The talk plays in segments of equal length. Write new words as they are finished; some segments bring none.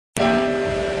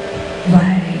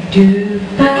Do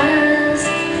birds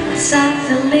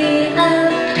suddenly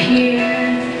appear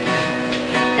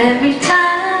every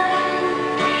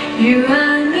time you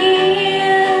are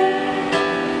near?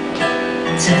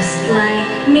 Just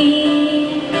like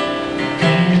me,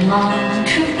 they long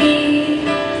to be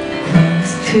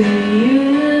close to you.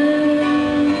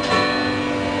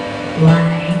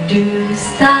 Why do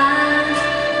stars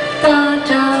fall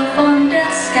down from the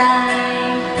sky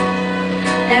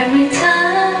every time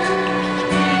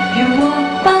you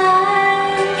walk by?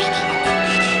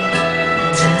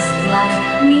 Just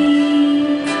like me,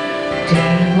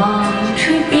 they long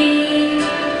to be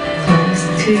close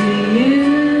to you.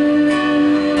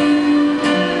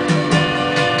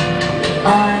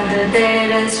 On the day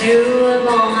that you were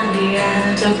born, the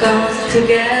angels got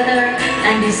together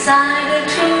and decided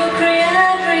to create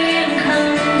a dream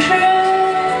come true.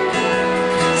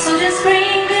 So just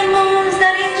bring the moons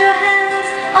that in your hands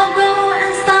of gold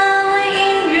and starlight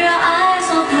in your eyes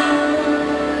of blue.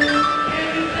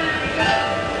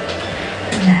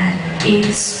 That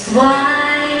is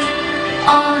why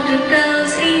all the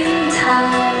girls in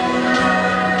town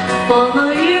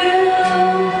follow you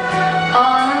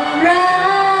all around.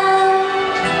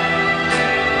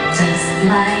 Just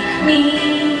like me,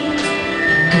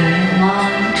 they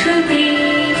want to be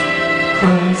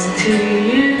close to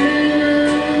you.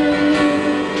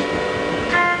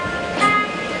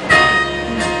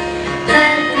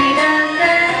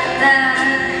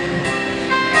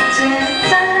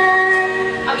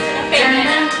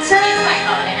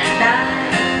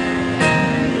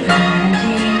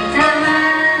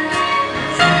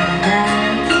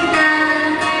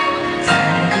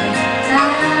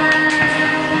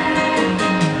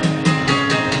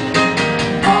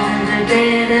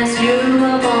 As you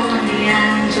were born, the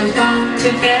angels got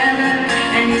together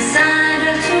and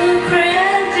decided to create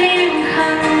a dream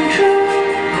come true.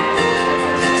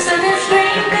 So this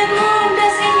ring the moon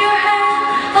that's in your hand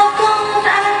of gold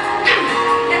and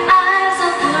your eyes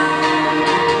of blue.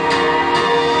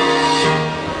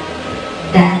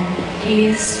 That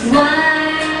is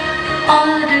why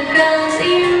all the girls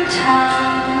in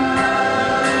town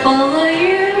follow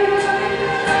you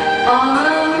all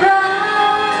around.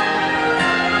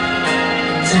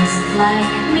 Just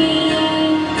like me,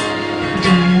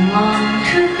 they want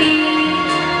to be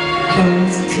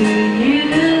close to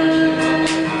you.